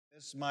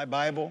This is my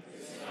Bible.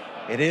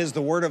 It is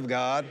the Word of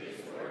God,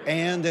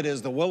 and it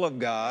is the will of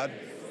God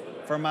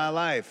for my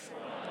life.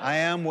 I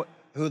am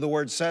who the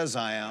Word says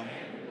I am.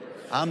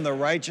 I'm the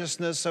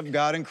righteousness of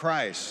God in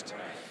Christ.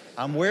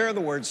 I'm where the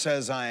Word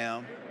says I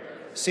am,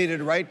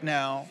 seated right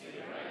now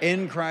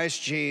in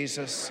Christ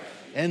Jesus,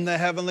 in the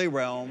heavenly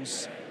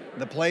realms,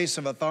 the place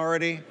of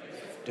authority,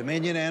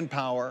 dominion, and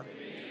power.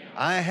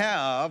 I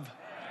have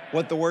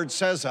what the Word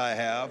says I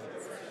have.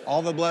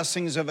 All the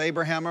blessings of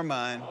Abraham are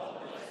mine.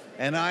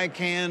 And I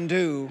can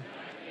do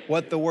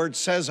what the Word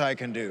says I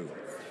can do.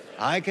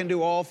 I can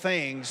do all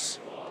things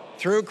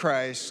through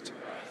Christ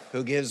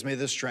who gives me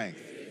the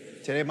strength.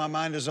 Today my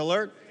mind is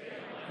alert.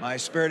 My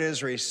spirit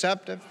is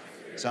receptive.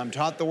 As I'm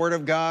taught the Word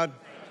of God,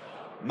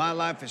 my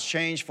life is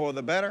changed for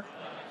the better,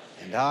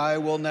 and I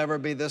will never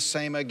be the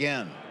same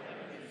again.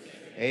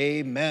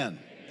 Amen.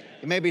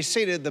 You may be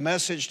seated. The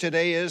message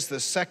today is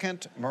the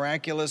second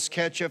miraculous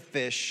catch of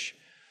fish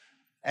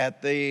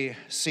at the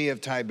Sea of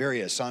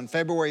Tiberias. On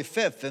February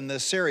 5th in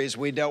this series,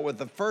 we dealt with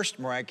the first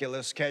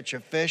miraculous catch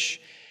of fish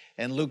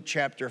in Luke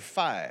chapter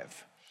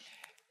 5.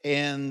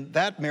 In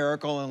that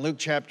miracle in Luke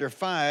chapter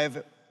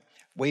 5,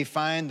 we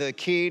find the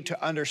key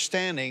to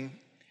understanding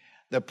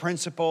the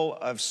principle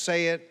of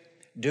say it,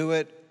 do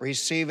it,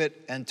 receive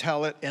it, and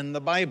tell it in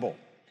the Bible.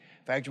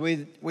 In fact,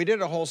 we did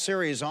a whole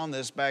series on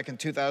this back in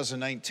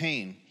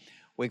 2019.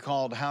 We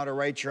called How to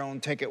Write Your Own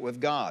Ticket with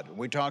God.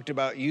 We talked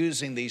about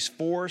using these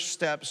 4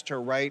 steps to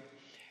write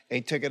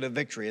a ticket of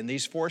victory. And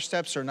these 4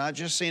 steps are not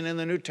just seen in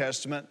the New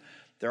Testament,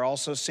 they're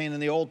also seen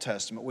in the Old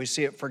Testament. We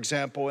see it, for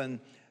example,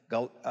 in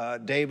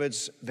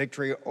David's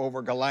victory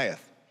over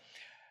Goliath.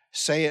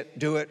 Say it,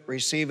 do it,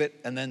 receive it,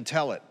 and then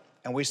tell it.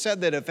 And we said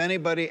that if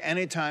anybody,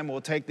 anytime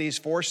will take these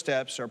 4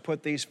 steps or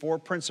put these 4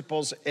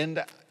 principles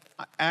into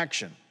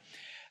action,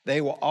 they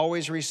will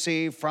always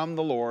receive from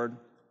the Lord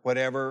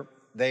whatever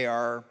they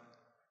are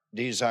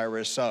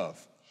desirous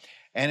of.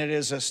 And it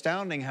is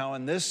astounding how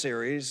in this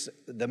series,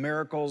 the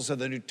miracles of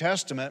the New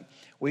Testament,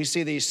 we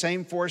see these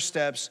same 4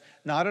 steps,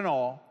 not in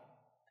all,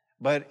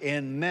 but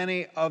in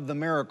many of the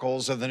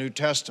miracles of the New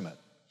Testament.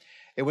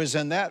 It was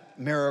in that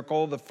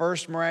miracle, the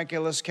first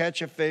miraculous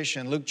catch of fish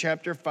in Luke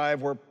chapter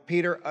 5, where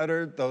Peter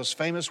uttered those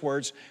famous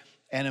words,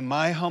 and in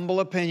my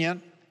humble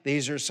opinion,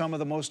 these are some of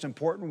the most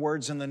important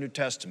words in the New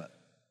Testament.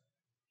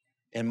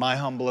 In my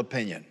humble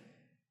opinion.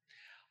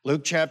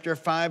 Luke chapter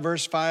 5,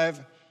 verse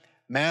 5,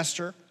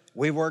 Master,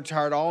 we've worked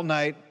hard all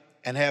night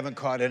and haven't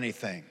caught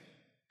anything.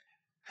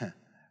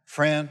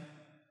 Friend,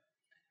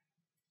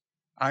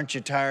 aren't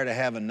you tired of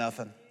having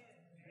nothing?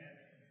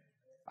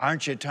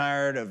 Aren't you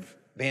tired of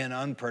being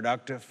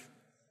unproductive?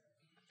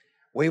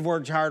 We've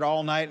worked hard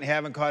all night and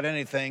haven't caught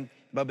anything,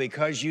 but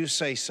because you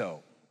say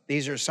so.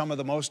 These are some of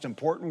the most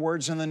important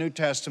words in the New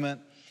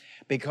Testament.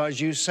 Because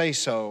you say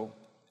so,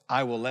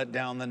 I will let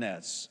down the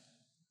nets.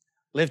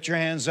 Lift your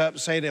hands up,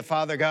 say to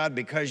Father God,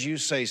 because you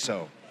say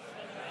so.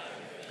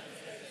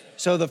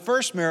 So the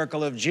first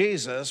miracle of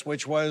Jesus,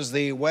 which was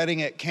the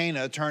wedding at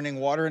Cana, turning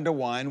water into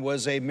wine,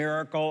 was a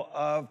miracle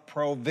of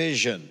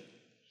provision.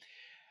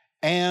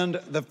 And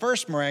the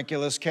first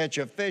miraculous catch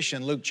of fish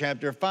in Luke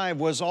chapter 5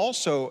 was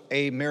also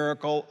a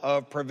miracle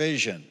of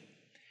provision.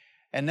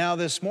 And now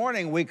this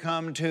morning we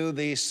come to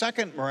the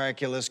second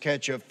miraculous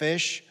catch of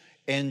fish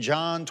in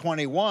John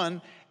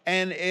 21,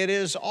 and it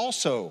is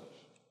also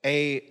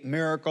a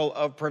miracle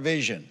of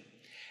provision.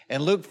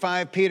 In Luke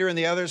 5, Peter and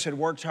the others had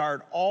worked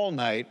hard all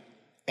night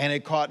and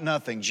had caught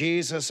nothing.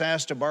 Jesus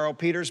asked to borrow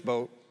Peter's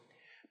boat.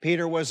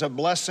 Peter was a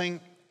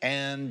blessing,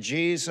 and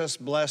Jesus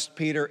blessed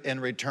Peter in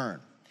return.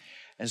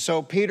 And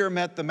so Peter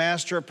met the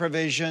master of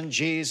provision,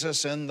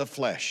 Jesus in the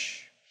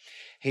flesh.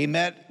 He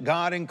met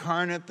God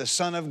incarnate, the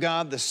Son of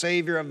God, the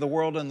Savior of the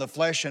world in the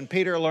flesh, and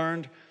Peter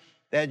learned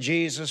that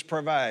Jesus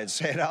provides.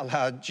 Say it out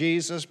loud,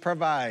 Jesus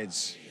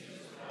provides.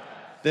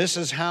 This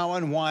is how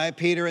and why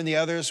Peter and the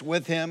others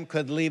with him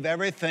could leave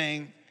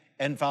everything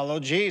and follow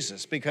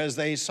Jesus, because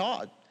they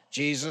saw it.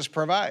 Jesus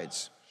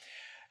provides.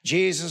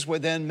 Jesus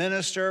would then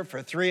minister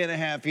for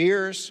 3.5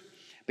 years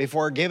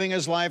before giving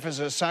his life as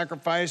a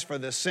sacrifice for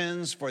the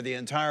sins for the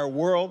entire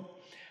world,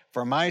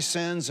 for my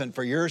sins and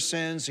for your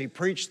sins. He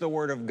preached the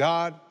Word of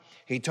God.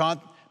 He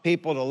taught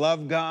people to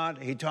love God.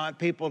 He taught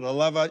people to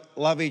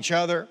love each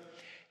other.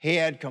 He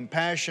had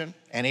compassion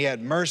and he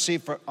had mercy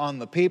on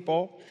the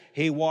people.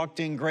 He walked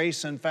in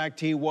grace. In fact,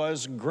 he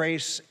was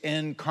grace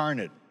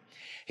incarnate.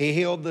 He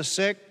healed the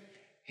sick.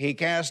 He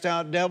cast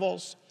out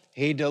devils.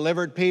 He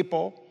delivered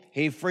people.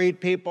 He freed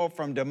people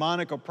from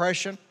demonic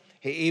oppression.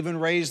 He even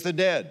raised the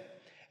dead.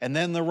 And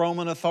then the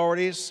Roman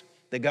authorities,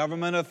 the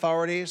government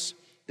authorities,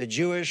 the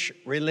Jewish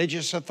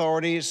religious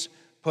authorities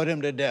put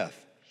him to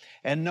death.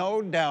 And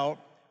no doubt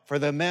for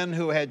the men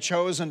who had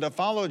chosen to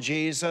follow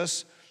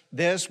Jesus,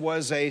 this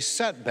was a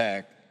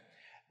setback.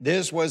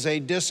 This was a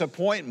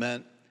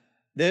disappointment.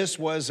 This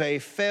was a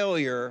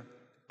failure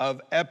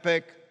of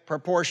epic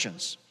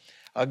proportions.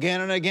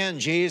 Again and again,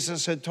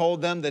 Jesus had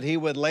told them that he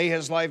would lay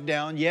his life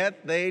down,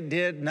 yet they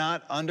did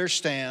not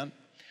understand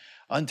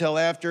until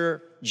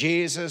after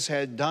Jesus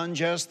had done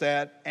just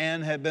that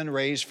and had been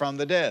raised from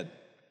the dead.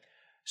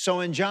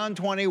 So in John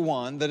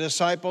 21, the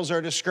disciples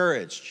are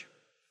discouraged.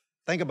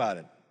 Think about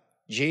it.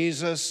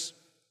 Jesus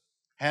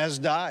has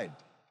died.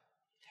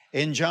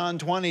 In John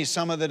 20,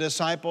 some of the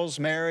disciples,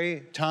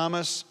 Mary,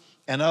 Thomas,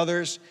 and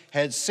others,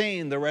 had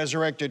seen the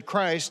resurrected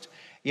Christ,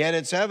 yet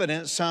it's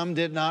evident some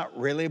did not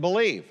really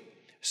believe.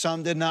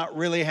 Some did not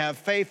really have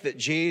faith that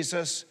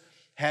Jesus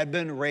had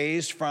been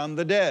raised from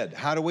the dead.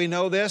 How do we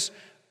know this?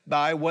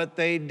 By what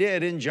they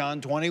did in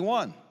John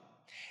 21.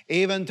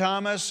 Even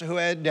Thomas, who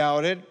had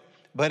doubted,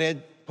 but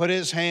had put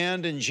his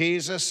hand in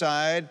Jesus'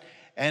 side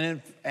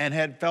and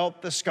had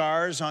felt the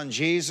scars on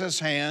Jesus'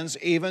 hands,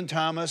 even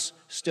Thomas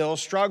still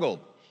struggled.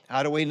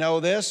 How do we know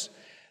this?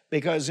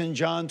 Because in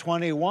John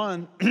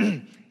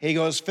 21, he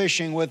goes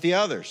fishing with the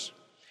others.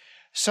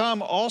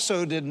 Some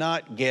also did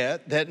not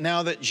get that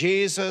now that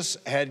Jesus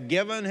had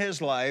given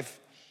his life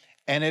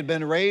and had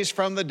been raised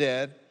from the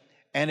dead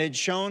and had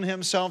shown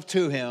himself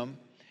to him,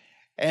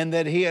 and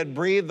that he had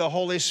breathed the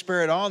Holy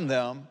Spirit on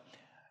them,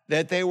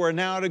 that they were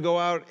now to go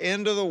out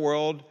into the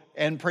world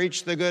and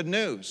preach the good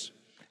news.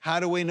 How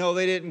do we know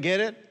they didn't get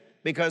it?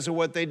 Because of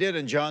what they did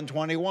in John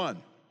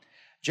 21.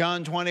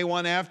 John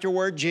 21,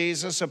 afterward,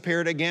 Jesus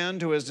appeared again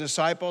to his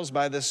disciples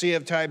by the Sea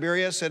of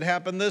Tiberias. It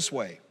happened this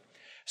way.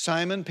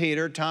 Simon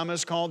Peter,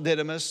 Thomas called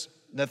Didymus,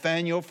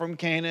 Nathanael from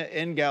Cana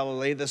in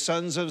Galilee, the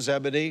sons of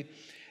Zebedee,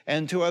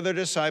 and 2 other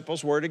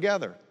disciples were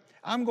together.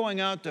 I'm going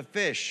out to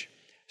fish,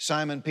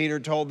 Simon Peter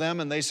told them,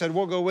 and they said,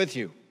 we'll go with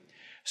you.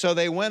 So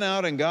they went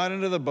out and got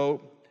into the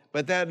boat,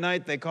 but that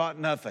night they caught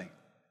nothing.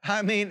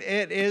 I mean,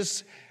 it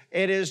is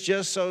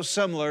just so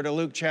similar to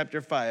Luke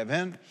chapter 5.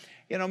 And,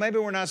 maybe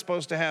we're not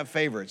supposed to have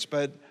favorites,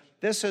 but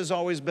this has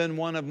always been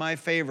one of my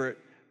favorite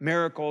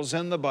miracles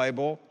in the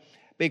Bible,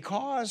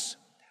 because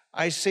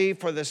I see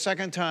for the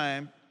second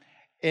time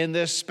in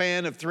this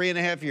span of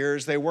 3.5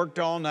 years, they worked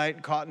all night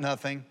and caught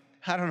nothing.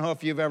 I don't know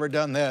if you've ever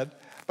done that,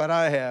 but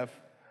I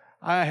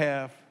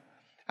have.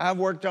 I've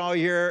worked all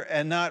year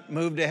and not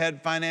moved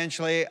ahead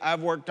financially.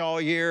 I've worked all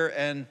year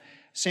and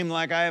seemed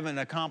like I haven't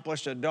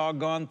accomplished a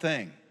doggone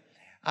thing.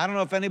 I don't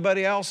know if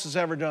anybody else has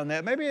ever done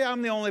that. Maybe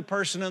I'm the only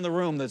person in the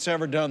room that's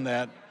ever done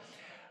that.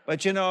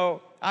 But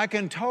I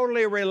can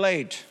totally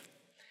relate.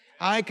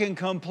 I can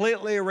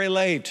completely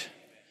relate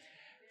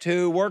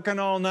to working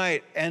all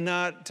night and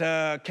not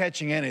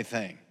catching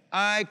anything.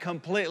 I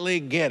completely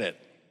get it.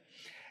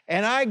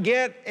 And I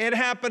get it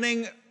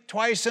happening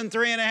twice in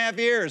 3.5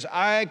 years.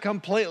 I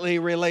completely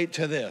relate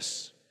to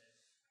this.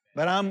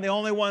 But I'm the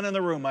only one in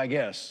the room, I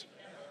guess.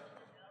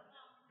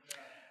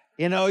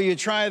 You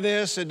try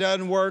this, it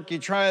doesn't work. You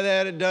try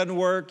that, it doesn't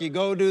work. You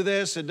go do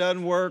this, it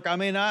doesn't work. I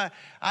mean, I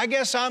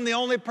guess I'm the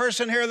only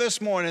person here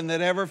this morning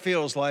that ever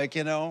feels like,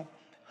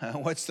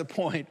 what's the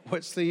point?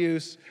 What's the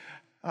use?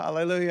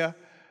 Hallelujah.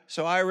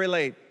 So I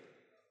relate.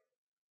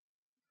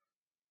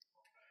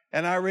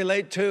 And I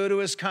relate too to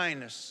his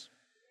kindness.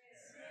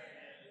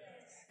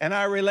 And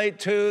I relate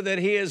too that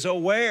he is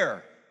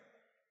aware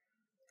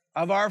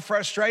of our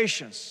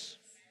frustrations.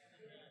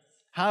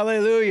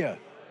 Hallelujah.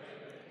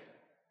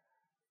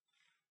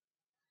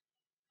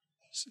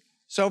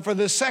 So for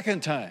the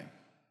second time,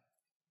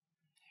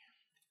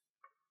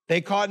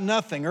 they caught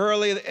nothing.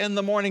 Early in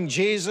the morning,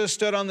 Jesus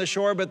stood on the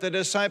shore, but the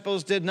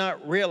disciples did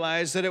not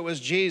realize that it was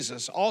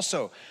Jesus.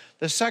 Also,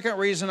 the second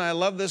reason I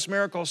love this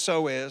miracle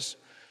so is,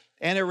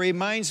 and it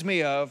reminds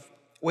me of,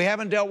 we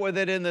haven't dealt with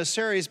it in this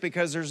series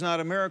because there's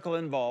not a miracle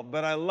involved,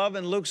 but I love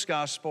in Luke's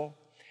gospel,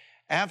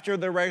 after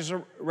the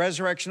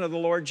resurrection of the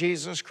Lord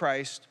Jesus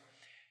Christ,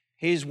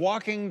 he's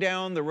walking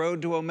down the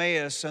road to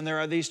Emmaus, and there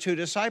are these 2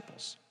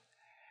 disciples.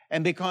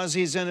 And because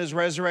he's in his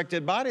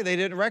resurrected body, they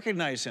didn't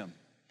recognize him.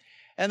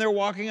 And they're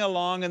walking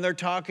along and they're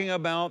talking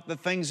about the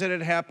things that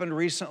had happened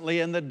recently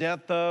and the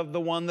death of the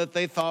one that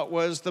they thought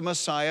was the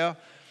Messiah.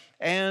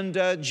 And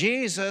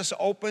Jesus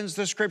opens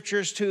the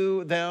scriptures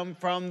to them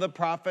from the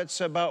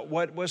prophets about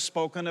what was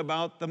spoken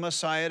about the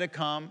Messiah to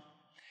come.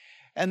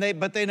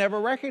 But they never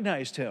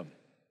recognized him.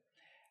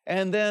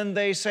 And then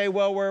they say,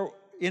 well,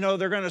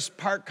 they're going to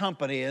part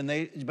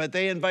company, but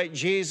they invite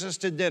Jesus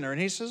to dinner.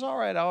 And he says, all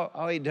right,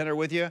 I'll eat dinner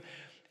with you.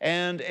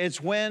 And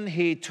it's when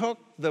he took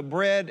the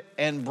bread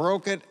and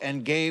broke it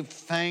and gave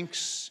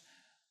thanks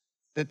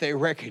that they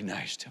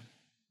recognized him.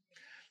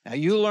 Now,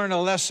 you learn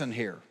a lesson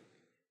here.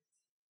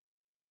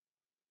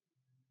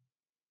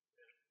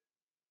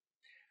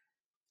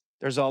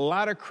 There's a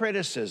lot of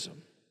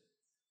criticism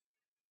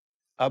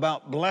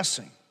about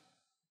blessing.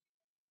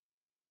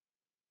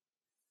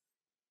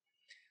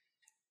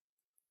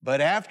 But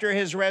after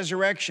his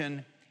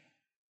resurrection,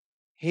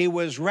 he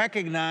was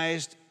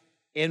recognized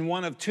in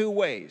one of 2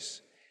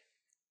 ways.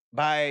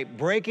 By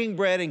breaking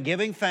bread and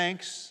giving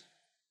thanks,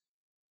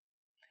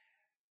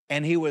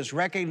 and he was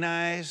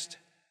recognized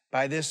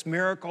by this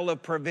miracle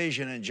of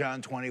provision in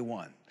John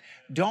 21.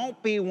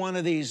 Don't be one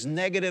of these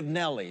negative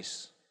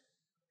Nellies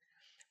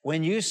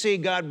when you see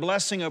God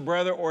blessing a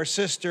brother or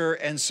sister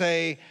and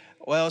say,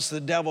 well, it's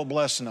the devil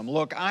blessing them.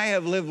 Look, I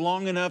have lived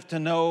long enough to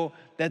know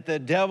that the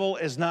devil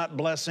is not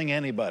blessing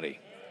anybody.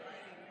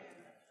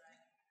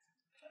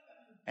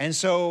 And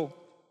so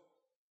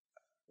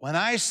When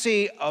I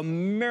see a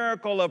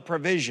miracle of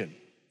provision,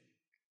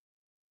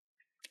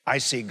 I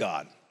see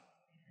God.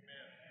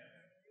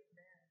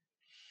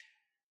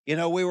 You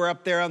know, we were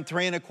up there on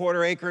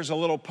 3¼ acres, a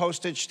little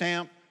postage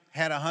stamp,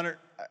 had 100,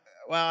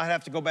 well, I'd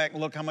have to go back and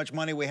look how much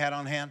money we had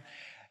on hand.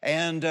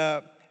 And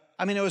I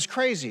mean, it was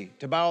crazy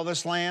to buy all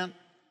this land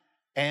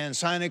and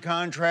sign a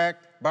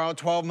contract, borrow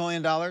 $12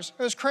 million. It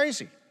was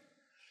crazy.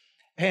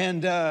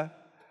 And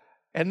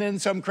then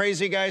some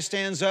crazy guy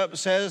stands up and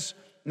says,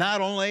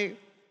 not only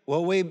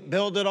will we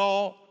build it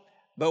all,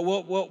 but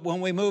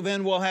when we move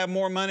in, we'll have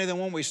more money than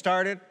when we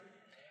started.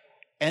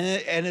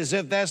 And as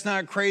if that's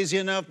not crazy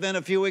enough, then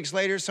a few weeks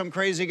later, some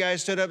crazy guy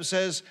stood up and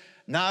says,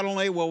 not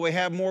only will we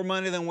have more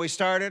money than we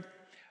started,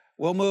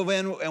 we'll move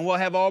in and we'll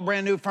have all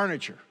brand new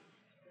furniture.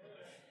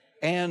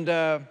 And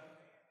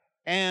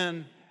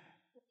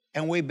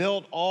we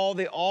built all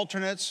the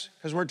alternates,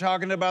 because we're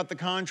talking about the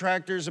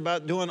contractors,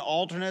 about doing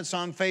alternates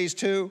on phase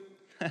 2.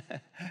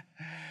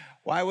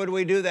 Why would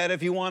we do that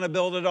if you want to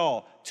build it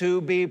all?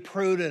 To be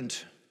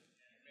prudent.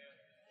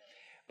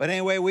 But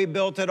anyway, we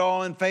built it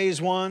all in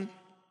phase 1.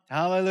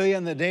 Hallelujah.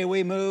 And the day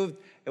we moved,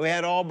 we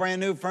had all brand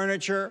new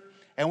furniture,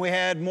 and we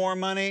had more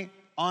money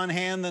on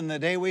hand than the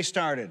day we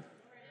started.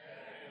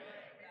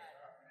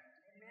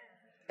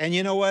 And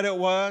you know what it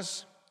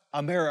was?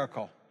 A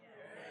miracle.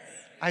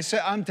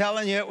 I'm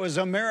telling you, it was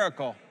a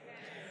miracle.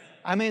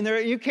 I mean,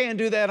 you can't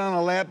do that on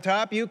a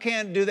laptop. You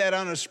can't do that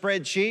on a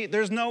spreadsheet.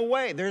 There's no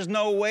way. There's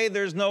no way.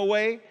 There's no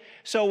way.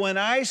 So when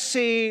I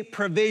see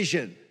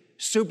provision,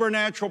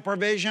 supernatural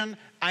provision,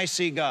 I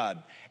see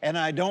God, and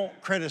I don't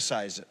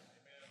criticize it.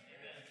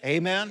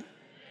 Amen?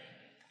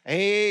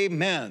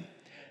 Amen.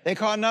 They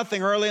caught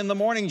nothing. Early in the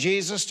morning,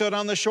 Jesus stood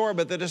on the shore,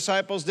 but the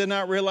disciples did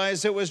not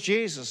realize it was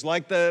Jesus.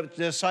 Like the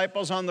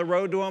disciples on the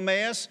road to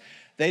Emmaus,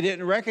 they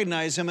didn't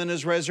recognize him in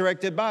his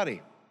resurrected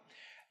body.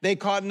 They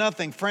caught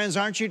nothing. Friends,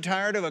 aren't you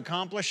tired of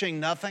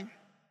accomplishing nothing?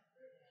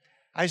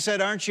 I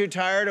said, aren't you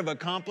tired of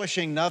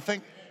accomplishing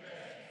nothing?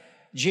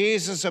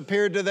 Jesus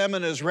appeared to them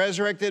in his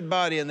resurrected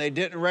body, and they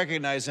didn't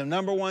recognize him.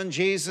 Number 1,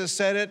 Jesus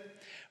said it.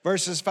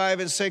 Verses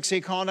 5 and 6,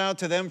 he called out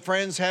to them,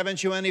 friends,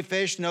 haven't you any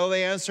fish? No,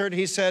 they answered.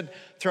 He said,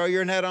 throw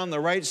your net on the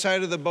right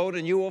side of the boat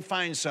and you will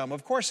find some.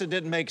 Of course, it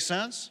didn't make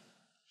sense.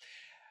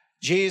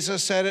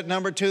 Jesus said it.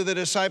 Number 2, the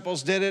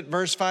disciples did it.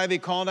 Verse 5, he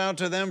called out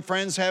to them,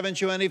 friends,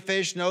 haven't you any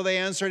fish? No, they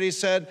answered. He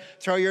said,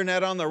 throw your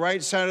net on the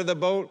right side of the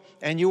boat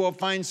and you will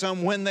find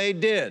some. When they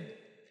did.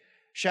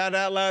 Shout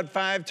out loud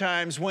 5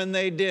 times, when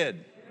they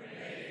did.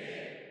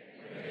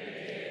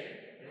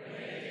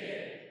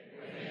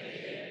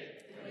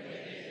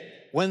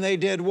 When they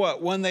did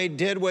what? When they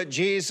did what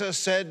Jesus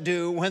said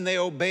do, when they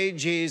obeyed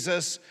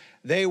Jesus,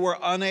 they were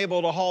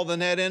unable to haul the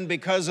net in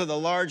because of the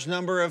large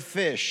number of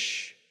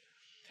fish.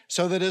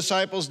 So the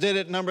disciples did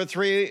it. Number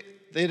 3,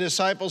 the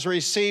disciples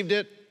received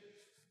it.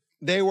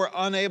 They were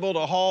unable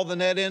to haul the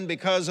net in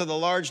because of the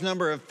large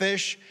number of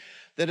fish.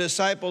 The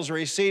disciples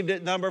received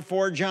it. Number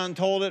 4, John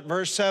told it.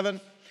 Verse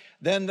 7,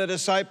 then the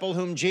disciple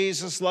whom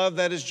Jesus loved,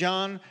 that is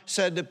John,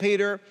 said to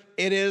Peter,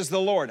 it is the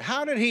Lord.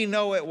 How did he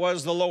know it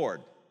was the Lord?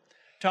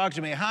 Talk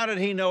to me. How did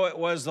he know it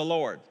was the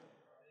Lord?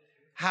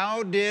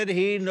 How did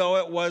he know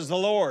it was the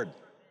Lord?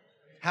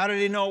 How did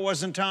he know it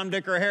wasn't Tom,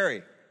 Dick, or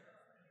Harry?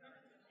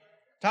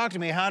 Talk to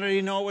me. How did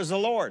he know it was the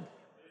Lord?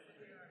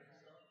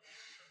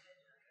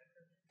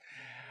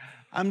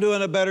 I'm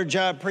doing a better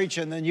job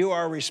preaching than you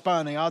are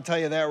responding. I'll tell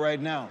you that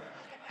right now.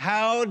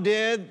 How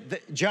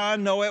did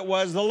John know it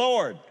was the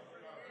Lord?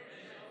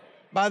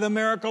 By the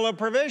miracle of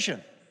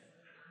provision.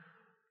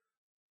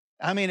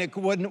 I mean, it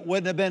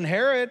wouldn't have been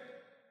Herod.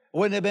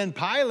 Wouldn't have been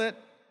Pilate,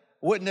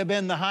 wouldn't have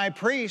been the high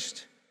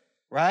priest,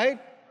 right?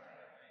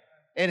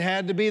 It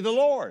had to be the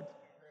Lord.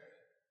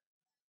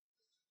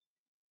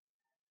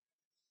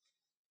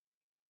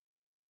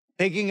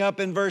 Picking up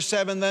in verse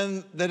 7,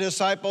 then the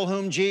disciple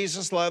whom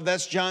Jesus loved,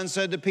 that's John,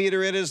 said to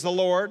Peter, it is the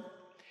Lord.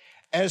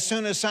 As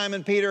soon as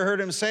Simon Peter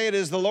heard him say, it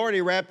is the Lord, he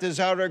wrapped his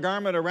outer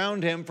garment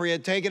around him, for he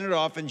had taken it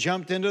off, and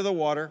jumped into the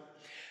water.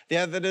 The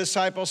other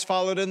disciples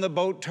followed in the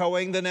boat,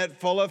 towing the net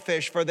full of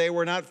fish, for they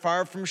were not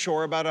far from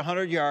shore, about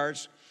 100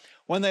 yards.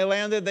 When they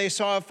landed, they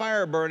saw a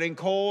fire burning,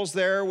 coals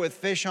there with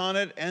fish on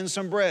it and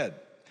some bread.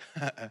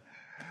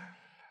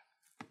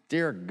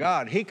 Dear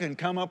God, he can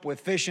come up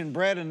with fish and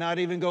bread and not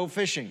even go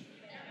fishing.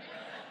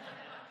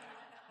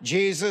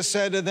 Jesus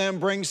said to them,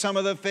 bring some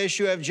of the fish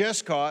you have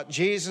just caught.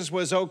 Jesus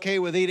was okay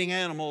with eating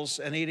animals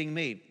and eating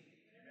meat.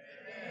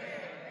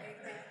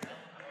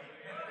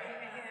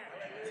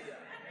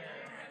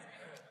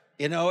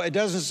 You know, it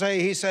doesn't say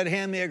he said,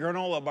 hand me a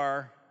granola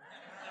bar.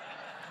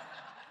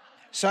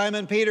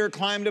 Simon Peter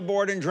climbed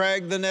aboard and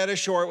dragged the net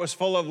ashore. It was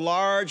full of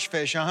large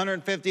fish,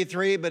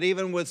 153, but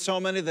even with so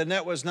many, the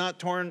net was not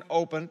torn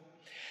open.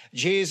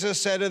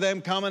 Jesus said to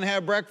them, come and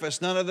have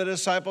breakfast. None of the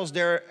disciples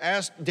dared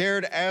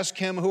ask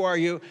him, who are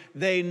you?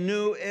 They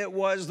knew it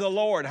was the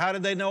Lord. How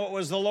did they know it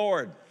was the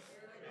Lord?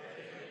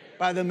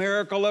 By the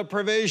miracle of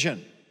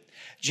provision.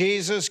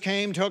 Jesus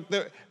came,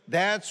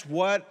 that's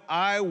what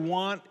I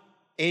want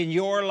in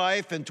your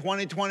life in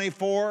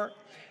 2024.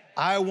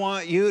 I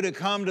want you to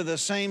come to the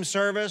same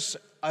service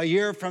a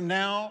year from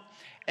now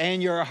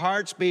and your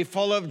hearts be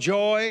full of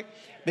joy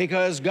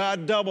because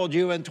God doubled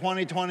you in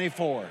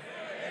 2024.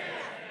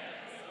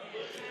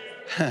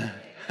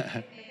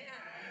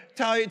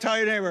 Tell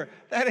your neighbor,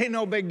 that ain't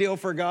no big deal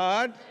for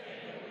God.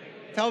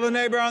 Tell the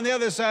neighbor on the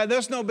other side,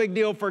 that's no big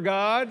deal for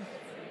God.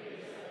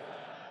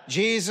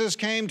 Jesus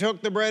came,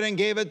 took the bread and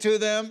gave it to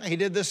them. He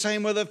did the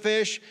same with the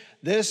fish.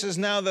 This is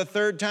now the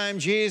third time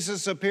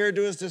Jesus appeared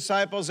to his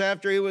disciples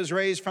after he was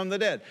raised from the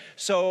dead.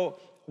 So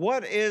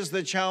what is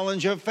the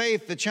challenge of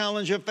faith? The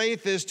challenge of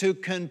faith is to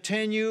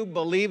continue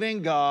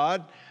believing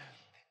God,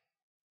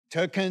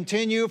 to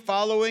continue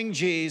following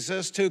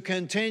Jesus, to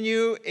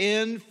continue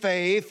in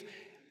faith,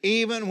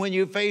 even when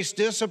you face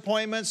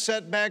disappointments,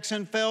 setbacks,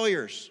 and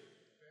failures.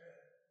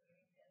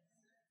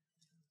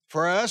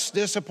 For us,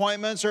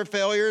 disappointments or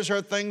failures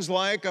are things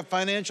like a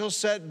financial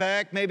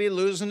setback, maybe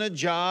losing a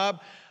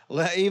job,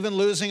 even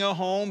losing a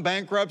home,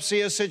 bankruptcy,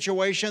 a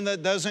situation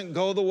that doesn't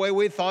go the way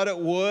we thought it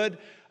would,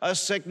 a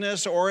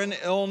sickness or an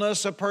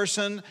illness, a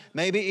person,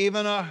 maybe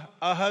even a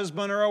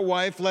husband or a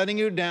wife letting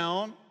you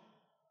down.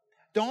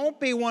 Don't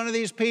be one of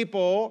these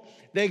people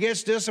that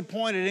gets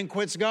disappointed and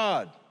quits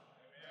God.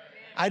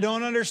 I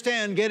don't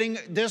understand getting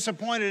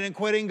disappointed and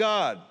quitting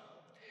God.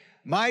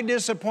 My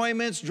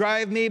disappointments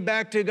drive me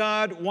back to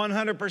God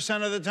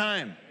 100% of the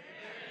time.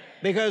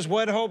 Because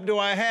what hope do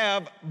I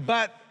have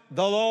but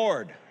the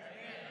Lord?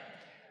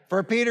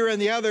 For Peter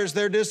and the others,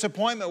 their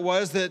disappointment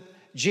was that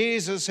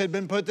Jesus had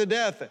been put to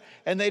death,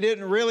 and they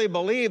didn't really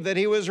believe that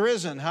he was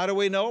risen. How do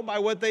we know? By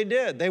what they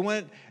did. They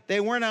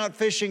weren't out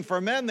fishing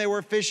for men, they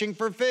were fishing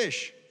for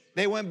fish.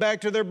 They went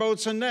back to their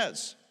boats and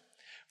nets.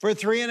 For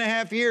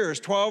 3.5 years,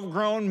 12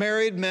 grown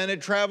married men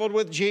had traveled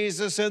with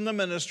Jesus in the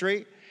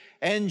ministry,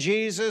 and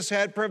Jesus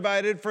had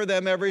provided for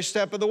them every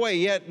step of the way.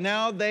 Yet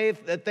now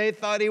that they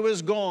thought he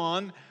was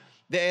gone,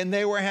 and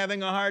they were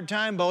having a hard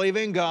time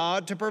believing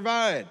God to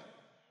provide.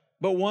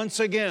 But once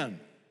again,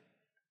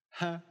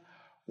 the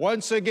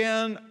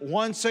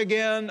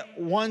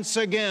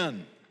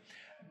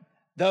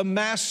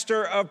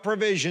master of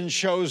provision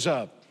shows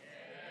up.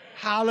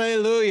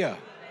 Hallelujah.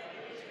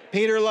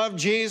 Peter loved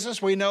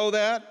Jesus, we know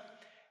that.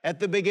 At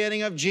the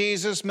beginning of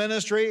Jesus'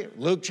 ministry,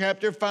 Luke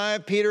chapter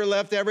 5, Peter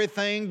left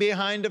everything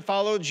behind to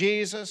follow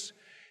Jesus.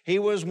 He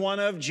was one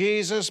of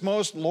Jesus'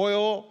 most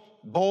loyal,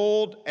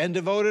 bold, and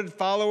devoted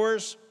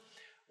followers.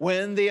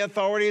 When the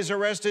authorities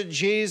arrested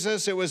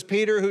Jesus, it was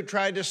Peter who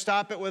tried to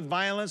stop it with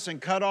violence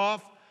and cut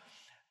off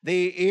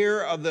the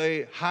ear of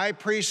the high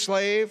priest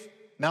slave,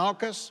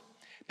 Malchus.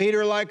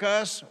 Peter, like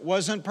us,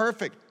 wasn't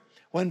perfect.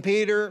 When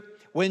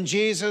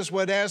Jesus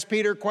would ask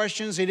Peter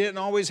questions, he didn't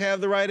always have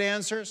the right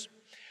answers.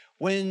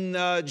 When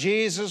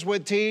Jesus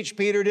would teach,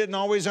 Peter didn't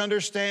always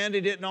understand.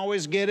 He didn't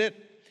always get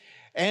it.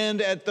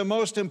 And at the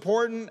most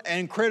important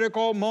and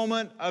critical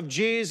moment of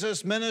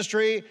Jesus'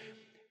 ministry,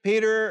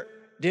 Peter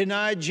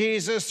denied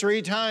Jesus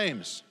 3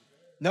 times.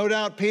 No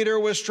doubt Peter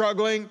was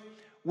struggling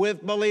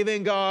with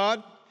believing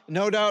God.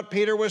 No doubt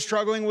Peter was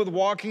struggling with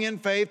walking in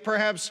faith.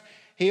 Perhaps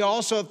he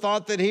also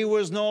thought that he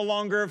was no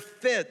longer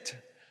fit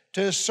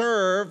to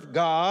serve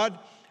God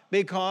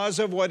because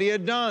of what he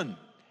had done.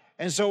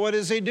 And so what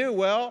does he do?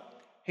 Well,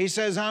 he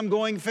says, I'm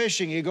going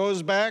fishing. He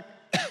goes back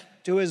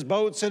to his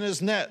boats and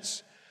his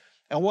nets.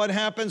 And what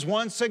happens?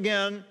 Once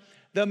again,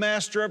 the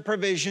master of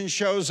provision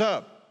shows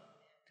up.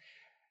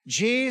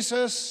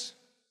 Jesus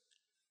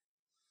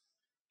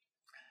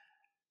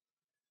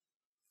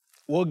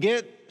will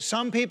get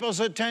some people's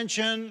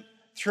attention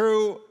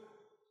through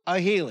a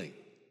healing.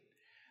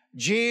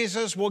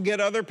 Jesus will get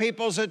other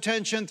people's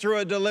attention through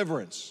a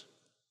deliverance.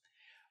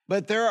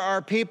 But there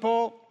are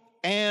people,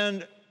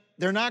 and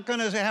they're not going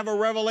to have a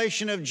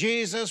revelation of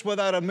Jesus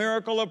without a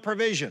miracle of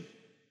provision.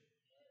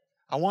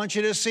 I want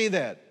you to see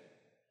that.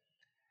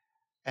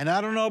 And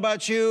I don't know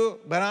about you,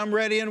 but I'm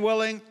ready and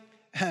willing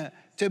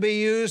to be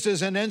used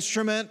as an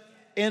instrument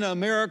in a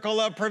miracle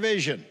of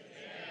provision.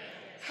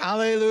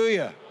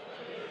 Hallelujah.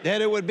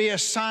 That it would be a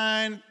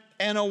sign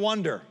and a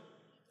wonder.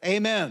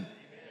 Amen.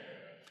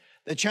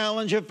 The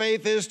challenge of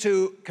faith is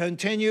to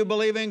continue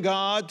believing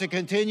God, to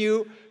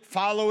continue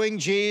following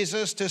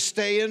Jesus, to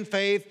stay in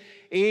faith,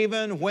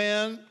 even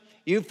when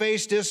you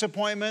face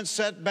disappointments,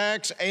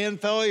 setbacks, and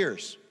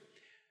failures.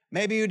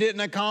 Maybe you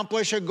didn't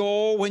accomplish a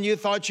goal when you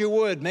thought you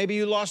would. Maybe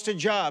you lost a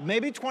job.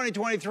 Maybe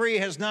 2023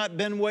 has not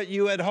been what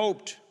you had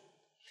hoped.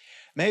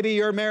 Maybe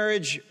your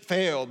marriage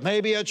failed.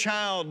 Maybe a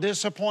child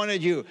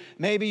disappointed you.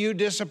 Maybe you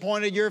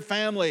disappointed your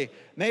family.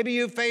 Maybe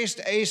you faced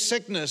a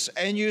sickness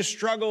and you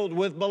struggled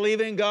with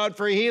believing God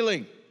for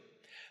healing.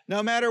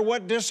 No matter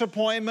what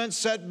disappointments,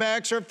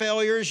 setbacks, or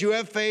failures you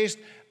have faced,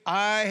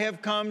 I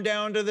have come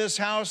down to this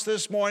house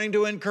this morning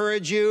to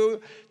encourage you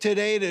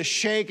today to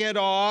shake it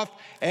off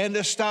and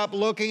to stop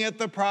looking at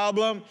the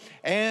problem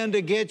and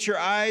to get your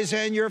eyes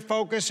and your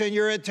focus and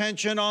your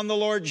attention on the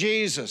Lord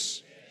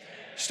Jesus.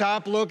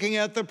 Stop looking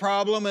at the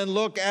problem and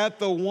look at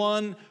the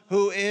one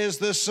who is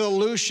the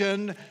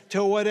solution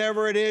to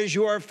whatever it is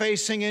you are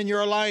facing in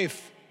your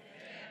life.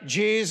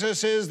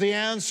 Jesus is the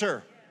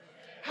answer.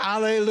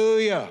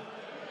 Hallelujah.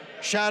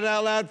 Shout it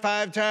out loud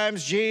 5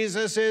 times.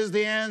 Jesus is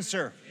the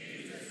answer.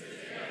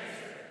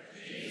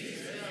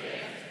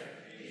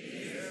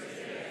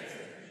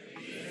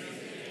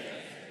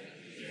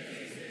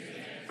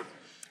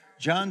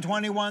 John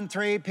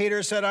 21:3,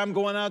 Peter said, I'm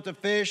going out to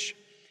fish.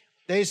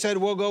 They said,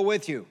 we'll go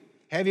with you.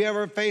 Have you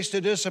ever faced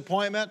a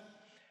disappointment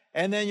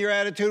and then your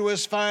attitude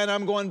was, fine,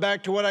 I'm going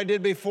back to what I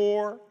did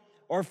before,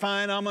 or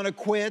fine, I'm going to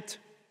quit,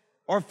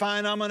 or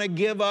fine, I'm going to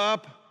give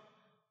up?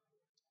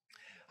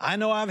 I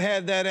know I've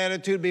had that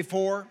attitude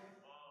before.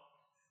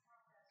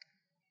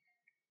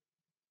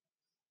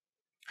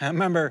 I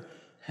remember,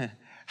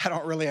 I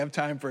don't really have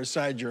time for a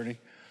side journey,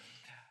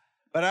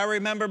 but I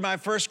remember my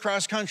first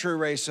cross-country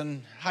race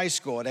in high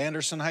school, at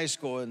Anderson High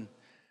School in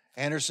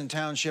Anderson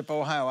Township,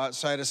 Ohio,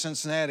 outside of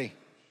Cincinnati.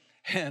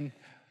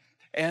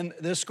 And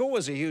the school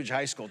was a huge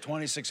high school,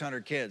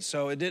 2,600 kids.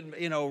 So it didn't,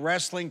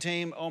 wrestling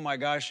team, oh my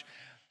gosh.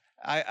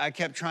 I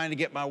kept trying to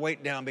get my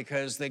weight down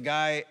because the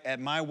guy at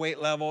my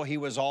weight level, he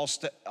was all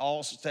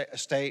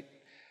state,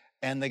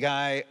 and the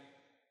guy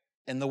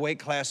in the weight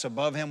class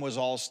above him was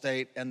all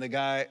state, and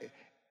the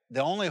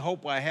only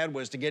hope I had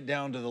was to get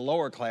down to the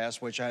lower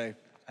class, which I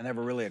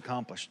never really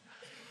accomplished.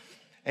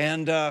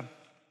 And but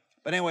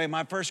anyway,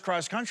 my first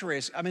cross-country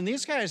race, I mean,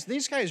 these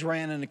guys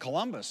ran into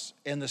Columbus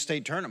in the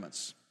state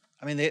tournaments.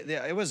 I mean,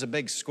 it was a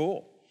big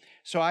school.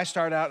 So I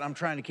start out, and I'm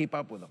trying to keep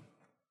up with them.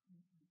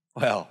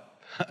 Well,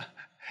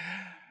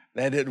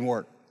 that didn't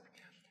work.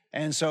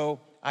 And so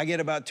I get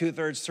about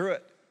 2/3 through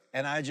it,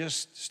 and I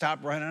just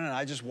stopped running, and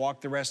I just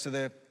walked the rest of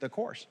the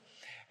course.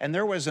 And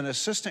there was an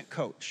assistant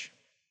coach.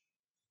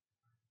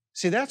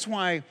 See, that's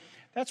why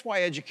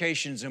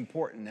education is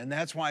important, and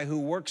that's why who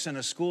works in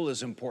a school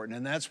is important,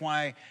 and that's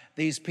why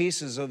these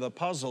pieces of the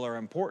puzzle are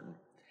important.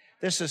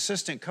 This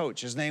assistant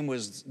coach, his name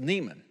was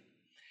Neiman,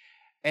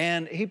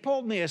 and he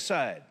pulled me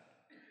aside,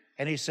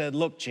 and he said,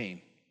 look,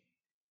 Gene,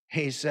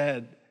 he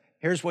said,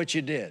 here's what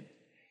you did.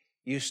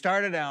 You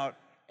started out,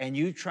 and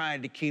you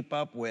tried to keep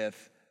up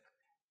with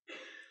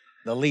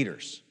the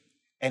leaders.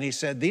 And he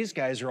said, these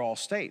guys are all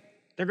state.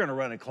 They're going to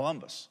run in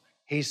Columbus.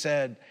 He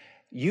said,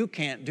 you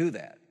can't do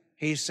that.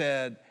 He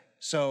said,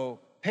 so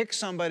pick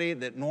somebody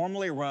that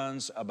normally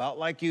runs about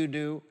like you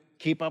do,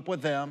 keep up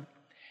with them.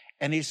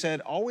 And he said,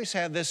 always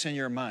have this in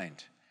your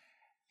mind.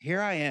 Here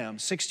I am,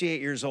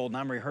 68 years old, and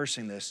I'm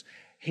rehearsing this.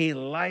 He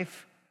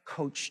life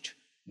coached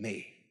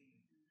me.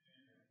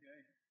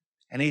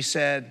 And he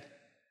said,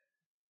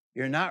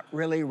 you're not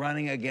really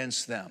running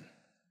against them.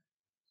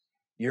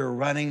 You're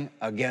running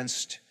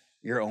against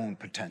your own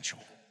potential.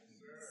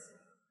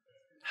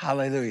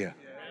 Hallelujah.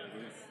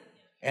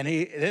 And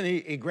then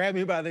he grabbed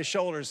me by the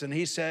shoulders and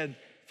he said,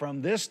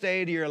 from this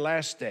day to your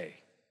last day,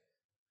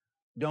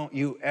 don't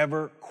you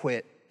ever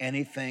quit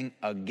anything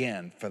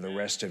again for the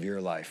rest of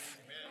your life.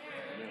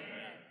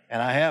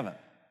 And I haven't.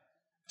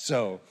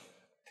 So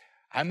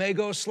I may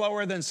go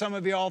slower than some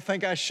of you all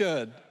think I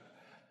should,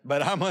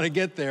 but I'm going to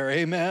get there.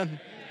 Amen.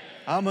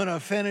 I'm going to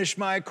finish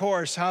my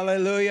course.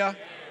 Hallelujah.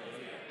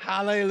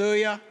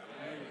 Hallelujah.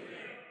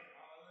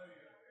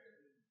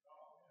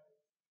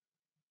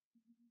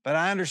 But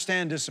I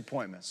understand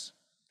disappointments.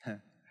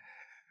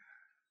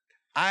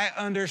 I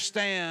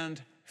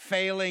understand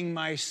failing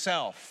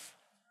myself.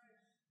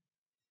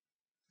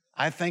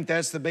 I think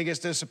that's the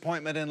biggest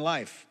disappointment in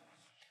life,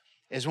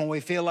 is when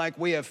we feel like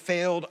we have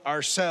failed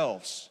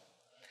ourselves.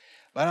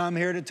 But I'm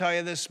here to tell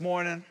you this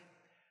morning,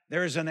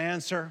 there's an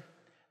answer.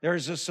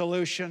 There's a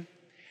solution.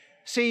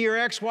 See, your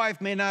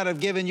ex-wife may not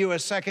have given you a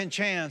second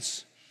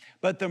chance,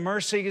 but the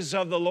mercies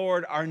of the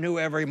Lord are new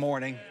every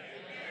morning.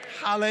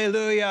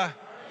 Hallelujah.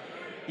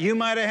 You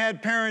might have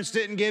had parents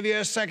didn't give you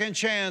a second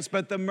chance,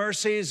 but the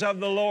mercies of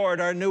the Lord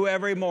are new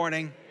every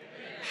morning.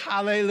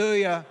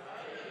 Hallelujah.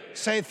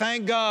 Say,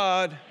 thank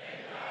God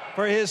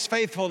for His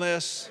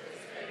faithfulness.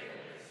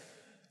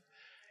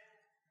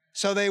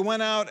 So they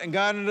went out and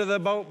got into the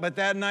boat, but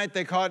that night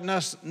they caught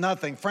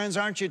nothing. Friends,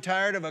 aren't you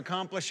tired of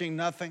accomplishing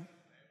nothing?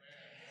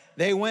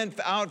 They went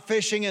out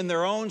fishing in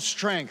their own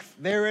strength.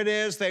 There it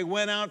is. They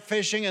went out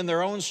fishing in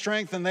their own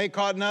strength and they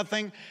caught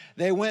nothing.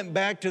 They went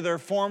back to their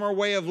former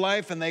way of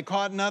life and they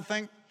caught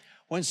nothing.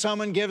 When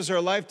someone gives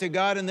their life to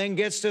God and then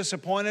gets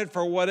disappointed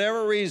for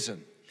whatever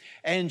reason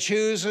and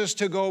chooses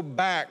to go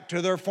back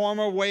to their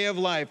former way of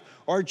life,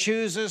 or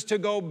chooses to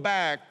go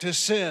back to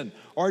sin,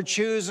 or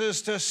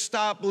chooses to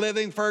stop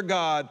living for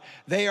God,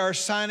 they are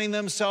signing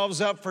themselves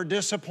up for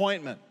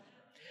disappointment.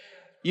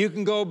 You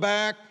can go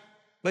back,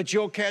 but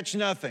you'll catch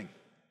nothing.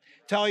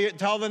 Tell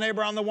the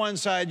neighbor on the one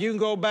side, you can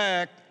go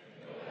back,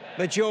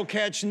 but you'll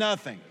catch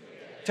nothing.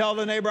 Tell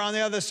the neighbor on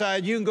the other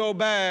side, you can go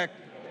back,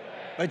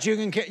 but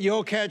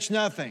you'll catch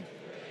nothing.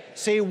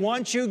 See,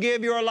 once you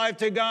give your life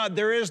to God,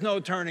 there is no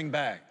turning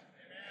back.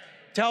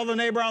 Tell the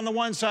neighbor on the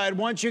one side,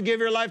 once you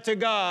give your life to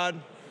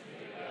God,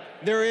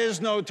 there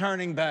is no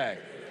turning back.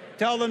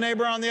 Tell the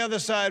neighbor on the other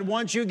side,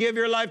 once you give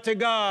your life to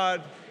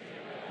God,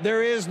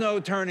 there is no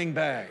turning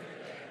back.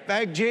 In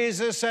fact,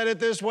 Jesus said it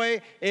this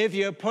way, if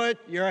you put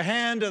your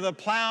hand to the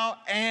plow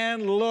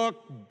and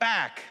look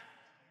back,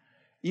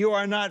 you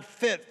are not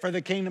fit for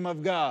the kingdom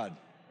of God.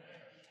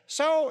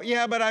 So,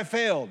 yeah, but I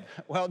failed.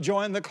 Well,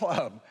 join the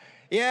club.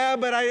 Yeah,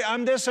 but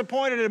I'm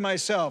disappointed in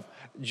myself.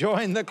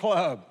 Join the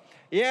club.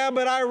 Yeah,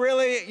 but I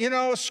really,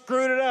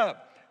 screwed it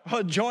up.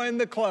 Well, join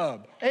the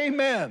club.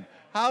 Amen.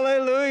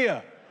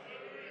 Hallelujah.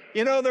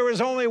 There was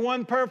only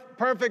one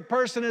perfect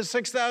person in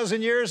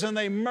 6,000 years, and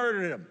they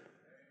murdered him.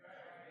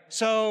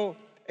 So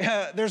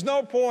there's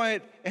no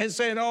point in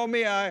saying, oh,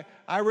 me, I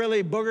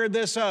really boogered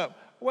this up.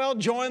 Well,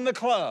 join the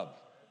club.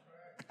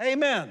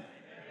 Amen.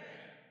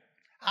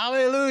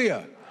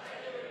 Hallelujah.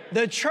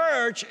 The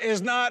church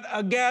is not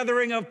a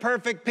gathering of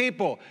perfect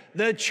people.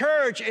 The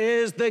church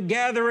is the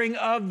gathering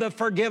of the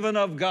forgiven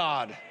of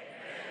God.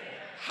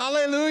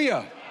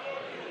 Hallelujah.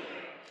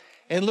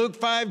 In Luke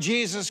 5,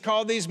 Jesus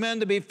called these men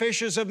to be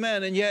fishers of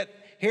men, and yet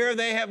here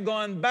they have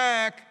gone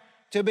back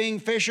to being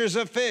fishers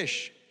of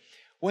fish.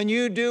 When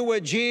you do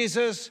what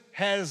Jesus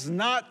has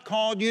not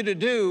called you to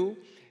do,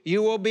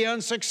 you will be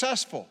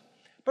unsuccessful.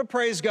 But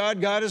praise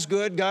God, God is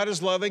good, God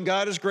is loving,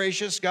 God is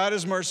gracious, God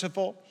is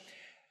merciful.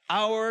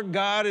 Our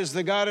God is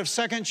the God of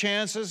second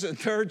chances and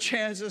third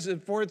chances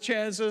and fourth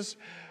chances.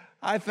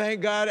 I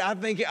thank God. I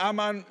think I'm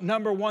on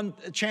number one,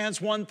 chance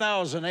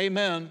 1,000.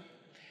 Amen.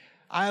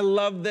 I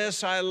love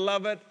this. I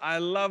love it. I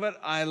love it.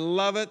 I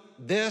love it.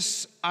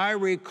 This I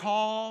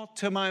recall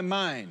to my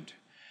mind.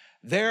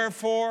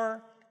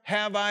 Therefore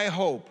have I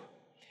hope.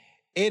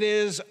 It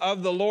is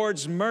of the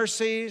Lord's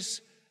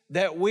mercies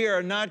that we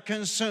are not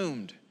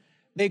consumed,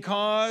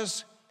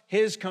 because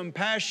his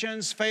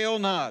compassions fail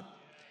not.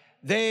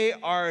 They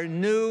are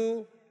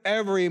new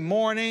every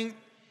morning.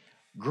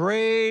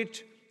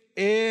 Great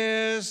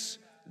is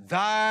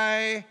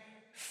thy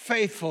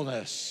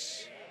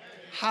faithfulness.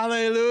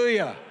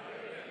 Hallelujah.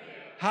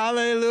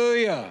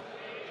 Hallelujah.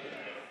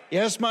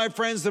 Yes, my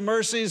friends, the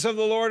mercies of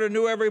the Lord are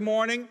new every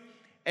morning,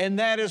 and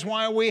that is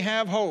why we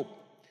have hope.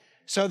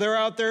 So they're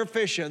out there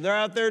fishing. They're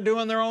out there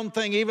doing their own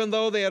thing, even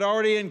though they had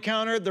already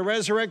encountered the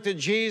resurrected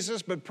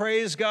Jesus. But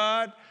praise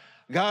God,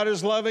 God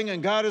is loving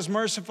and God is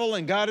merciful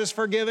and God is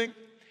forgiving.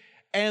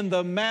 And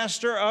the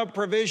master of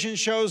provision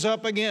shows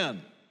up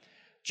again.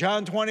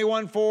 John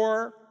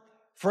 21:4,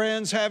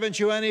 friends, haven't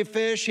you any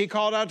fish? He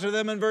called out to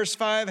them in verse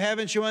 5,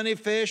 haven't you any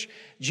fish?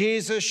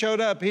 Jesus showed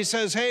up. He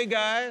says, hey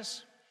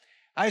guys,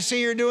 I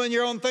see you're doing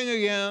your own thing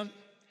again.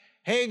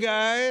 Hey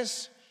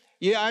guys,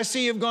 yeah, I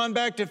see you've gone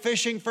back to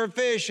fishing for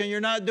fish and you're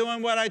not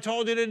doing what I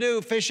told you to do,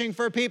 fishing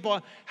for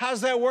people.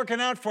 How's that working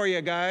out for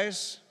you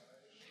guys?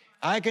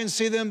 I can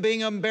see them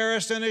being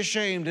embarrassed and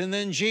ashamed. And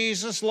then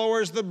Jesus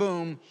lowers the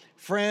boom.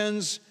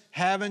 Friends,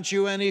 haven't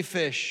you any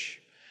fish?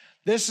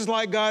 This is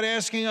like God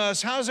asking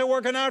us, how's it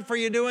working out for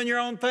you doing your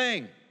own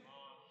thing?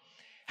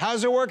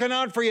 How's it working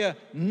out for you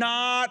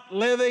not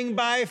living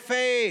by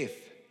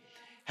faith?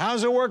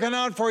 How's it working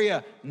out for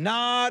you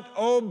not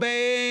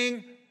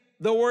obeying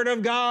the Word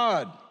of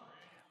God?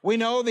 We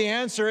know the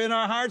answer in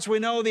our hearts. We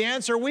know the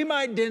answer. We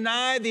might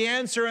deny the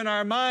answer in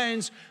our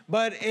minds,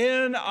 but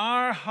in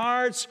our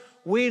hearts,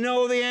 we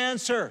know the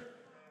answer.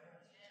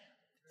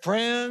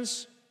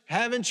 Friends,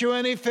 haven't you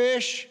any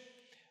fish?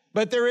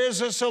 But there is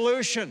a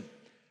solution.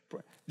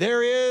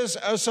 There is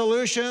a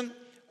solution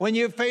when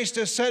you've faced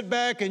a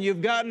setback and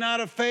you've gotten out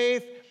of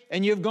faith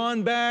and you've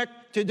gone back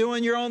to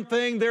doing your own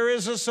thing. There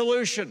is a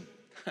solution.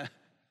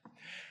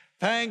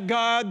 Thank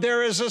God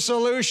there is a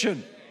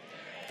solution.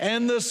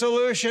 And the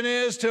solution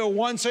is to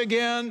once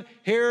again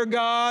hear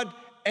God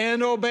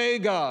and obey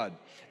God.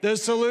 The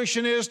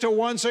solution is to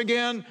once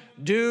again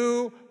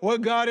do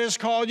what God has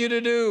called you to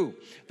do.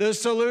 The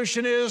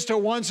solution is to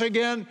once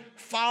again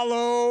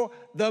follow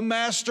the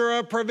master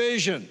of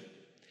provision.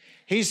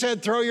 He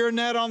said, throw your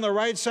net on the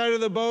right side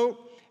of the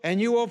boat and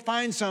you will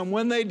find some.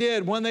 When they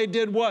did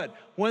what?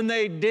 When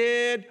they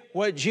did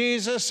what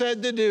Jesus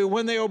said to do,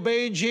 when they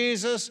obeyed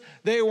Jesus,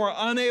 they were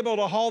unable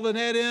to haul the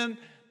net in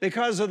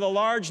because of the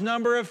large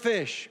number of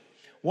fish.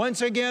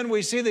 Once again,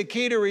 we see the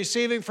key to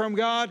receiving from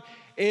God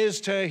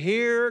is to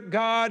hear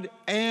God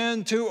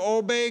and to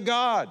obey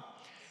God.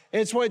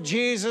 It's what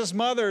Jesus'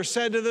 mother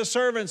said to the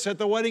servants at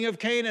the wedding of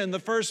Cana, the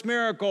first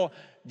miracle.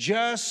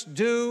 Just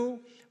do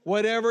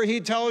whatever he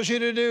tells you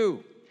to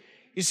do.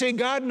 You see,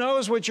 God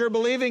knows what you're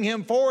believing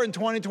him for in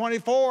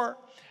 2024.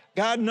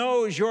 God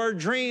knows your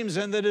dreams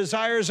and the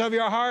desires of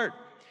your heart.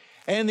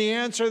 And the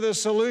answer, the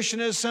solution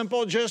is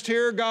simple. Just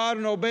hear God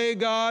and obey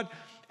God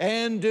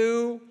and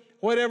do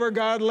whatever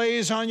God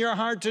lays on your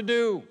heart to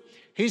do.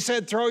 He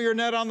said, throw your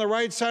net on the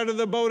right side of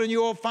the boat and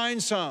you will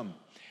find some.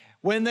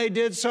 When they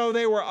did so,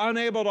 they were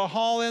unable to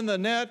haul in the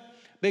net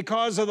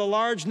because of the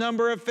large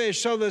number of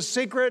fish. So the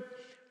secret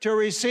to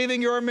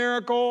receiving your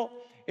miracle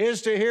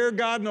is to hear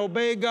God and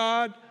obey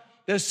God.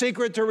 The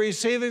secret to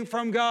receiving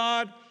from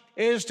God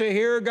is to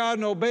hear God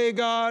and obey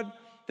God.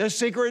 The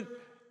secret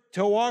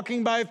to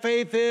walking by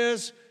faith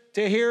is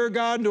to hear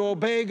God and to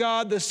obey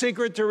God. The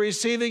secret to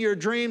receiving your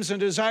dreams and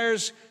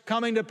desires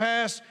coming to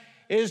pass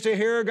is to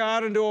hear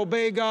God and to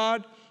obey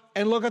God.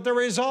 And look at the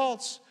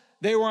results.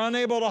 They were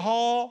unable to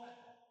haul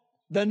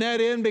the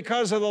net in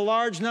because of the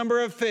large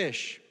number of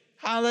fish.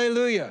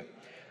 Hallelujah.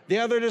 The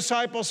other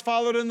disciples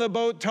followed in the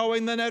boat,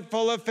 towing the net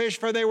full of fish,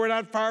 for they were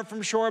not far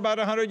from shore, about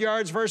 100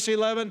 yards. Verse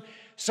 11,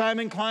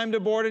 Simon climbed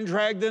aboard and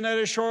dragged the net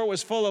ashore. It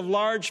was full of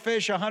large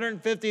fish,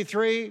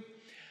 153.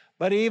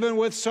 But even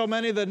with so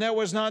many, the net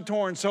was not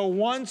torn. So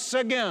once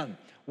again,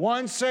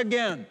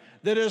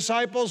 the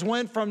disciples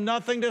went from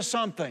nothing to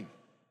something.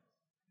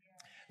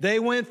 They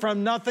went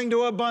from nothing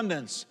to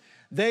abundance.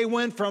 They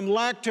went from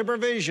lack to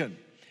provision.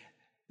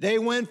 They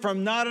went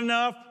from not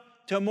enough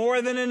to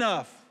more than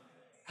enough.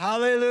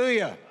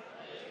 Hallelujah.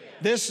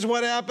 This is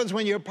what happens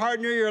when you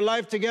partner your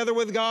life together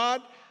with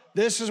God.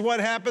 This is what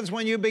happens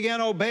when you begin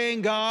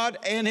obeying God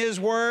and His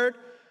Word.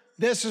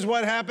 This is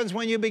what happens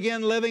when you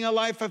begin living a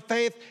life of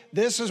faith.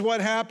 This is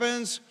what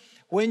happens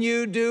when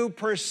you do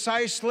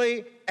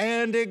precisely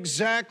and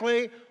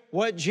exactly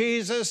what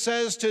Jesus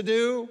says to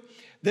do.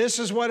 This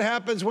is what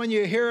happens when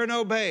you hear and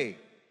obey.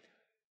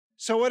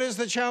 So what is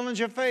the challenge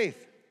of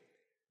faith?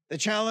 The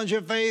challenge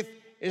of faith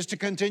is to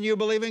continue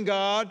believing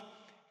God,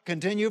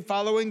 continue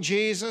following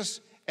Jesus,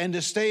 and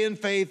to stay in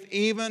faith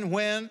even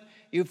when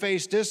you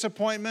face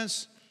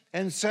disappointments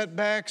and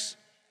setbacks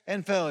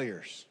and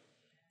failures.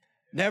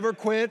 Never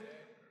quit,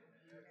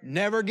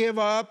 never give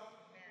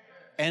up,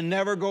 and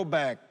never go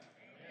back.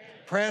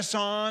 Press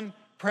on,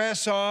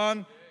 press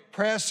on,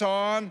 press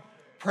on,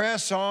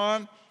 press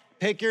on.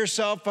 Pick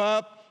yourself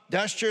up,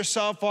 dust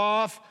yourself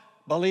off,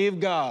 believe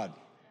God.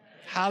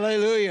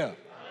 Hallelujah.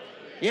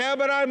 Yeah,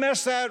 but I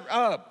messed that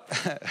up.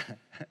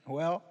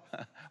 Well,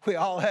 we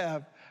all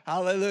have.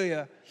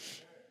 Hallelujah.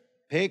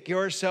 Pick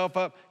yourself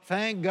up.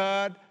 Thank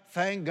God,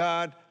 thank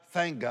God,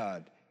 thank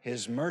God.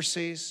 His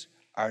mercies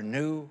are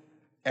new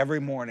every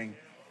morning.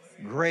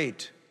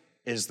 Great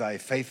is thy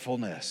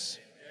faithfulness.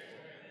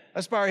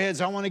 Let's bow our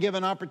heads. I want to give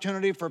an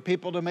opportunity for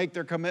people to make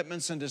their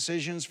commitments and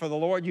decisions for the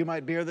Lord. You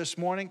might be here this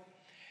morning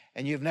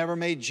and you've never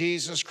made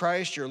Jesus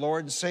Christ your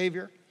Lord and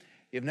Savior.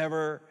 You've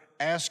never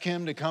asked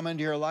Him to come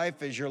into your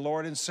life as your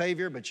Lord and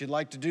Savior, but you'd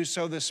like to do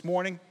so this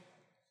morning.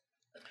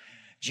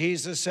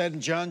 Jesus said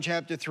in John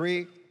chapter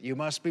 3, you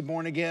must be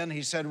born again.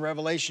 He said in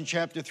Revelation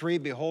chapter 3,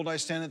 behold, I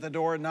stand at the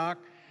door and knock.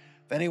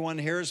 If anyone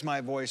hears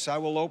my voice, I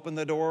will open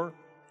the door.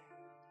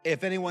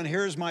 If anyone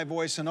hears my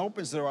voice and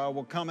opens the door, I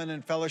will come in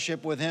and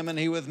fellowship with him and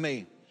he with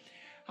me.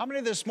 How many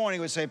this morning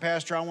would say,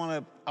 Pastor, I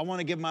want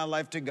to give my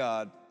life to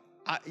God?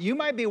 You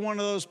might be one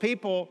of those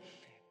people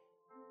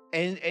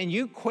and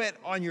you quit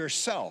on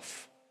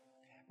yourself.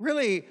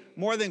 Really,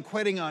 more than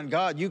quitting on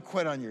God, you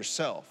quit on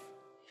yourself.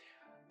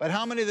 But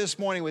how many this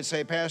morning would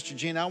say, Pastor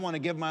Gene, I want to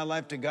give my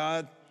life to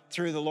God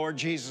through the Lord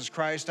Jesus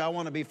Christ. I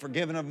want to be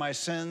forgiven of my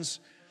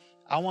sins.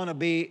 I want to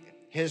be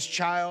His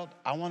child.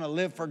 I want to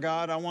live for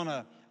God. I want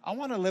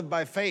to live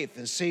by faith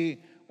and see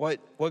what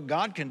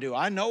God can do.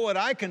 I know what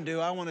I can do.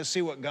 I want to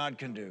see what God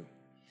can do.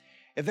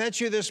 If that's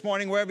you this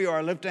morning, wherever you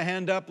are, lift a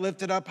hand up,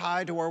 lift it up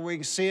high to where we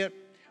can see it.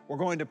 We're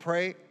going to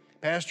pray.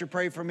 Pastor,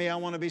 pray for me. I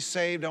want to be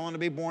saved. I want to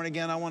be born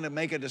again. I want to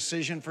make a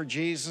decision for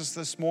Jesus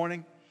this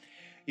morning.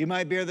 You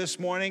might be here this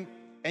morning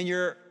and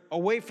you're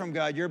away from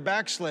God. You're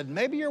backslidden.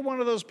 Maybe you're one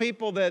of those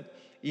people that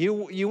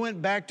you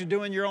went back to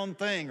doing your own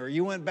thing, or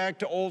you went back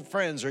to old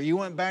friends, or you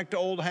went back to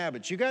old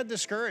habits. You got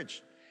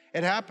discouraged.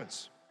 It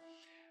happens.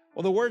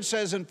 Well, the Word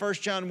says in 1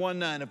 John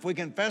 1:9, if we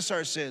confess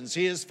our sins,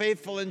 He is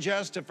faithful and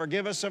just to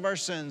forgive us of our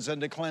sins and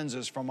to cleanse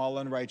us from all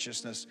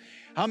unrighteousness.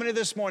 How many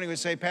this morning would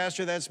say,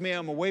 Pastor, that's me.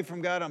 I'm away from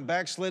God. I'm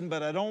backslidden,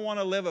 but I don't want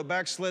to live a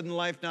backslidden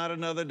life, not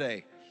another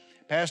day.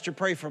 Pastor,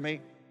 pray for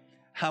me.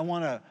 I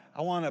want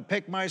to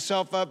pick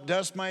myself up,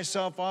 dust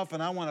myself off,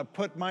 and I want to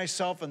put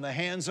myself in the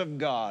hands of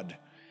God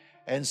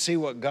and see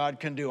what God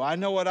can do. I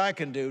know what I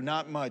can do,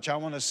 not much. I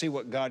want to see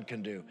what God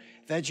can do.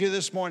 If that's you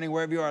this morning,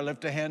 wherever you are,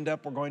 lift a hand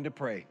up. We're going to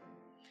pray.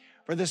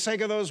 For the sake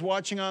of those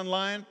watching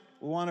online,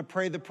 we want to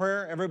pray the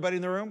prayer. Everybody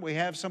in the room, we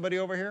have somebody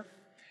over here?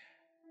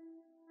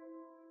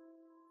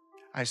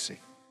 I see.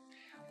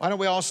 Why don't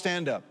we all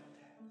stand up?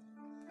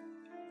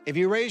 If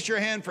you raised your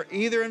hand for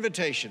either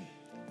invitation,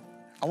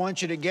 I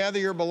want you to gather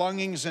your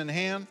belongings in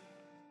hand,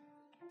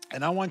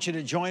 and I want you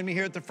to join me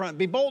here at the front.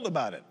 Be bold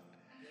about it.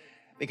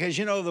 Because,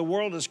 you know, the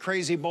world is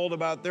crazy bold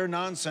about their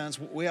nonsense.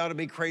 We ought to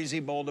be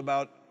crazy bold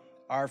about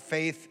our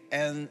faith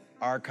and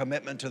our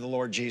commitment to the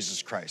Lord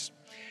Jesus Christ.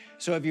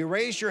 So if you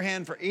raised your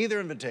hand for either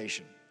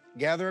invitation,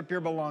 gather up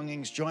your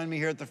belongings, join me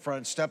here at the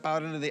front, step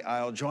out into the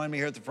aisle, join me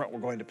here at the front. We're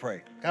going to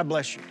pray. God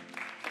bless you.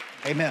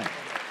 Amen.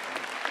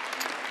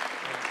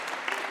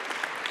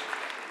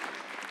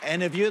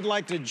 And if you'd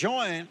like to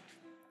join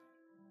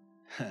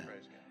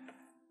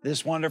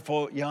this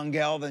wonderful young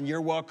gal, then you're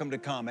welcome to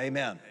come.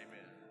 Amen.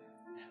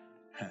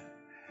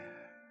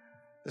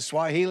 The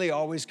Swahili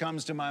always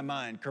comes to my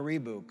mind.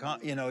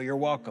 Karibu, you're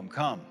welcome.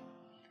 Come.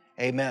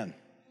 Amen.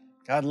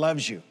 God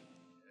loves you.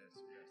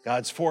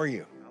 God's for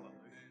you.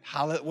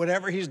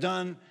 Whatever He's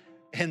done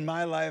in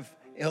my life,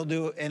 He'll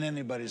do in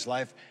anybody's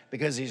life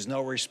because He's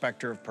no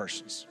respecter of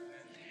persons.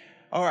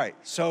 All right,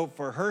 so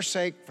for her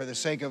sake, for the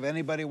sake of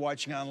anybody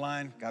watching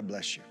online, God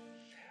bless you.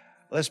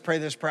 Let's pray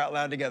this prayer out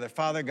loud together.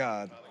 Father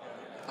God,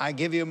 I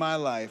give you my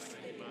life.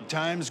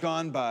 Time's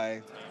gone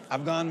by.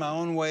 I've gone my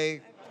own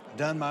way,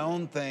 done my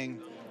own thing.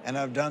 and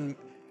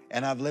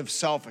I've lived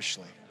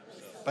selfishly.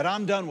 But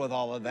I'm done with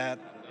all of that.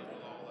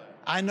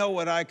 I know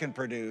what I can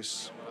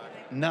produce,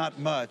 not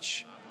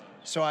much.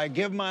 So I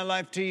give my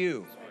life to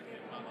you.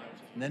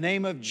 In the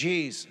name of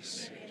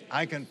Jesus,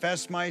 I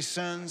confess my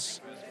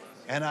sins,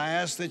 and I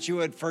ask that you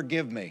would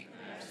forgive me.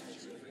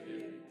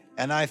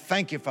 And I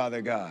thank you,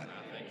 Father God.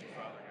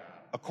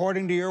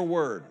 According to your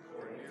word,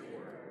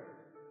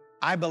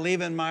 I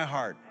believe in my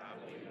heart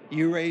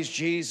you raised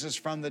Jesus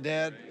from the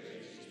dead,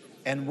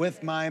 and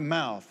with my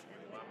mouth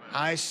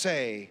I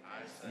say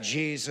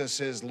Jesus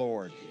is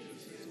Lord.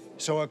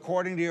 So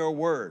according to your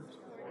word,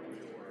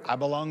 I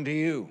belong to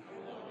you.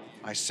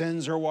 My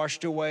sins are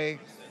washed away,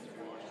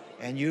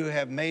 and you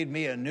have made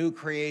me a new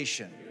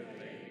creation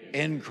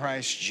in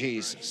Christ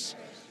Jesus.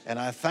 And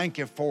I thank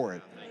you for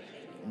it.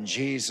 In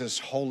Jesus'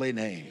 holy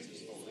name,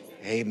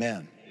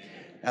 amen.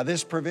 Now,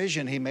 this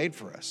provision he made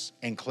for us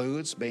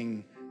includes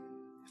being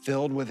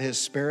filled with his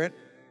Spirit.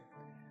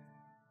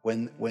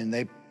 When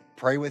they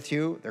pray with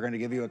you, they're going to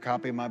give you a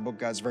copy of my book,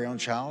 God's Very Own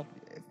Child.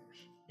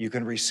 You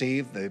can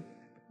receive the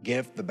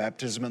gift, the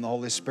baptism in the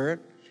Holy Spirit.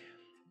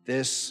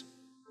 This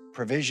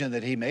provision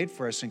that he made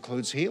for us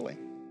includes healing.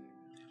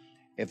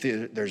 If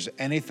there's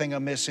anything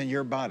amiss in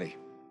your body,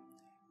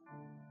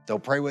 they'll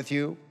pray with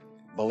you,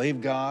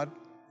 believe God,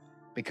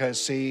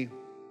 because see,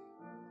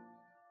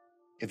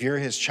 if you're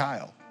his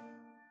child,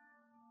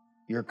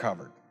 you're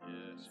covered.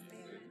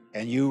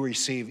 And you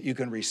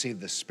can receive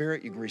the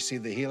Spirit, you can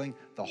receive the healing,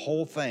 the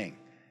whole thing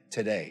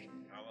today.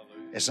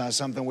 It's not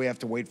something we have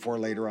to wait for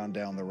later on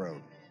down the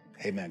road.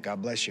 Amen.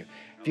 God bless you.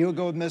 If you will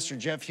go with Mr.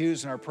 Jeff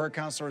Hughes and our prayer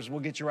counselors,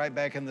 we'll get you right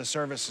back in the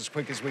service as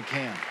quick as we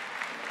can.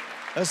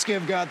 Let's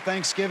give God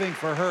thanksgiving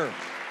for her.